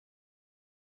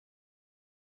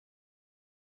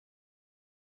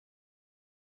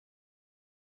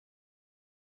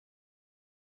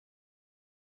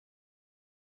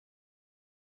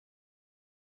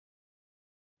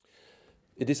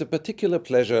It is a particular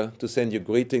pleasure to send you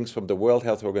greetings from the World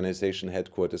Health Organization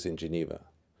headquarters in Geneva.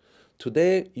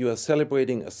 Today you are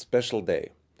celebrating a special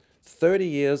day, 30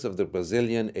 years of the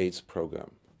Brazilian AIDS program.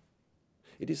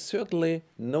 It is certainly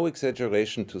no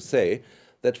exaggeration to say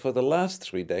that for the last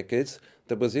 3 decades,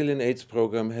 the Brazilian AIDS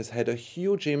program has had a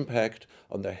huge impact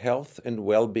on the health and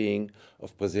well-being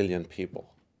of Brazilian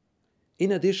people.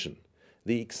 In addition,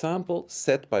 the example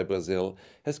set by Brazil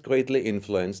has greatly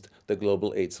influenced the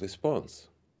global AIDS response.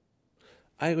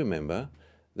 I remember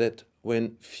that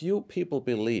when few people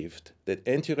believed that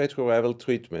antiretroviral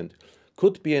treatment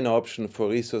could be an option for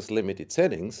resource-limited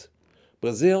settings,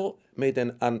 Brazil made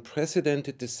an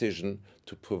unprecedented decision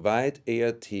to provide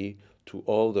ART to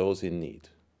all those in need.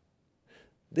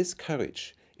 This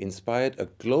courage inspired a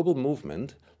global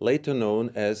movement later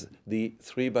known as the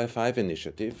 3x5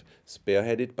 Initiative,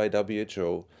 spearheaded by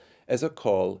WHO, as a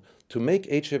call to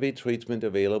make HIV treatment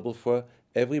available for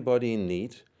everybody in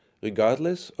need,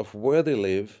 regardless of where they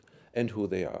live and who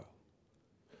they are.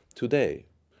 Today,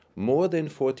 more than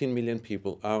 14 million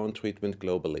people are on treatment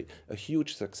globally, a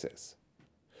huge success.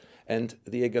 And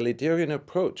the egalitarian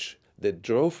approach that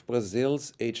drove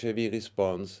Brazil's HIV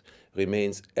response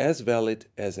remains as valid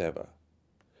as ever.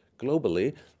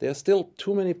 Globally, there are still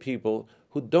too many people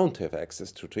who don't have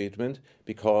access to treatment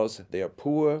because they are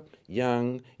poor,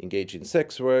 young, engage in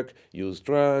sex work, use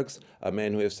drugs, are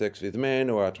men who have sex with men,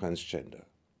 or are transgender.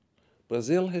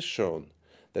 Brazil has shown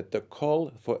that the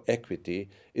call for equity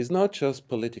is not just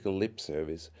political lip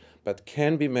service, but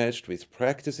can be matched with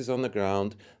practices on the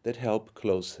ground that help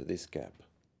close this gap.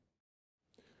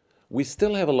 We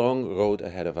still have a long road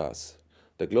ahead of us.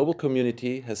 The global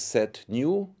community has set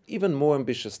new, even more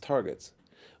ambitious targets.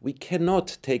 We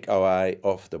cannot take our eye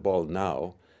off the ball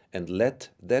now and let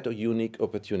that unique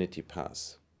opportunity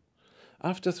pass.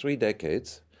 After 3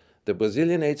 decades, the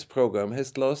Brazilian AIDS program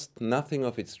has lost nothing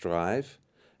of its drive,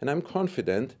 and I'm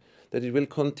confident that it will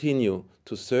continue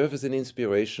to serve as an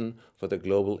inspiration for the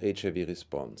global HIV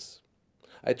response.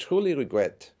 I truly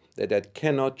regret that I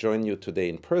cannot join you today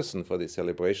in person for this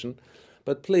celebration,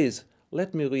 but please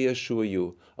let me reassure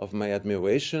you of my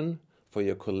admiration for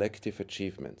your collective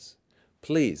achievements.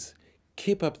 Please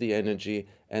keep up the energy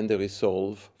and the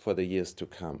resolve for the years to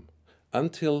come,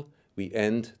 until we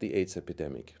end the AIDS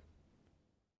epidemic.